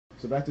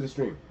So back to the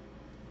stream.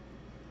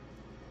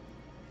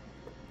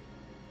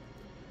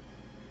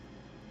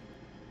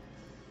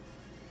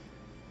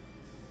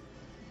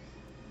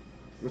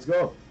 Let's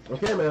go.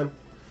 Okay, man.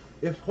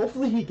 If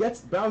hopefully he gets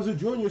Bowser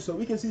Jr. so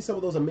we can see some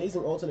of those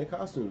amazing alternate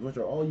costumes, which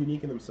are all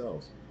unique in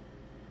themselves.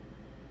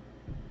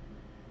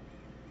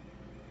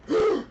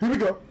 Here we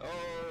go.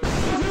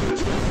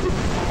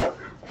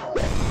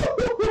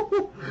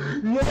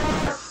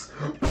 Yes!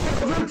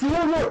 Bowser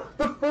Jr.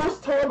 The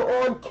first time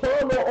on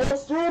camera on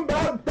stream.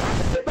 Back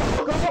it back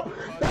up!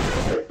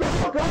 Back it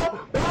back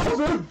up!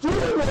 Bowser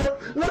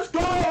Jr. Let's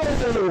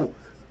go!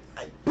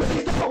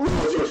 Please don't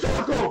lose, you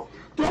Shaco!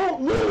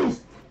 Don't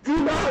lose!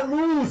 Do not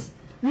lose!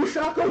 You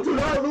Shaco, do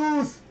not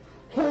lose!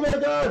 Oh my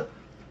god!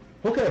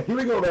 Okay, here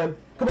we go, man.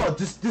 Come on,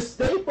 just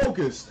stay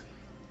focused.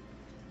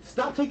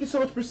 Stop taking so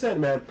much percent,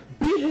 man.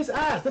 Beat his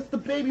ass! That's the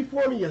baby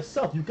forming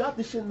yourself. You got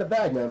this shit in the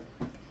bag, man.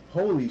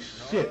 Holy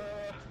shit.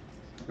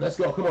 Let's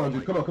go. Come on,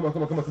 dude. Come on.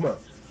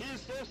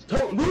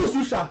 Don't lose,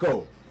 you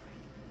Shaco!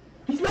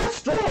 He's not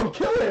strong!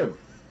 Kill him!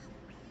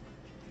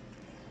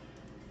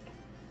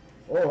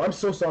 Oh, I'm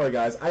so sorry,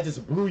 guys. I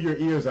just blew your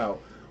ears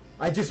out.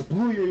 I'm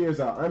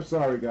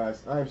sorry,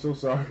 guys. I am so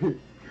sorry.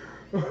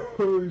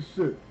 Holy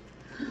shit.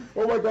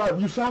 Oh my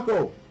god, you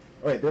Shaco!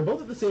 Alright, they're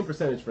both at the same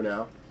percentage for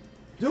now.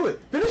 Do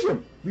it! Finish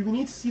him! We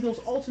need to see those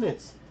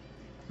alternates.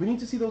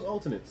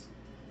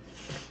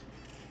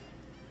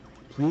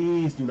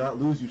 Please do not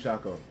lose, you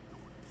Shaco.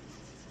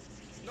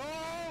 No!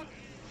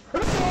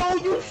 No,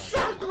 you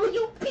Shaco,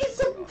 you piece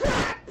of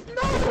crap!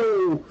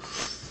 No!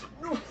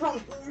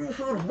 You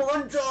had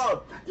one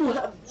job! You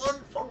had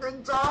one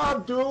fucking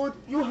job, dude!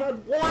 You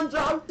had one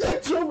job!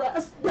 Get your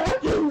ass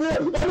back in there!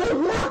 And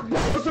then rock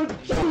Bowser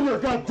Jr.,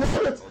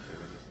 goddammit!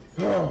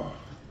 Oh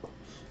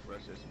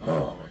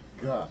my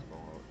god.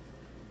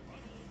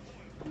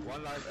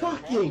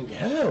 Fucking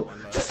hell!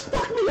 Just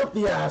fuck me up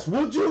the ass,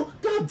 would you?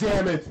 God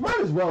damn it! Might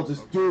as well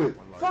just do it.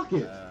 Fuck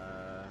it.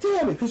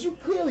 Damn it, because you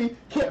clearly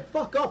can't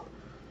fuck up.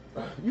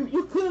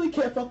 You clearly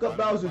can't fuck up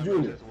Bowser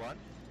Jr.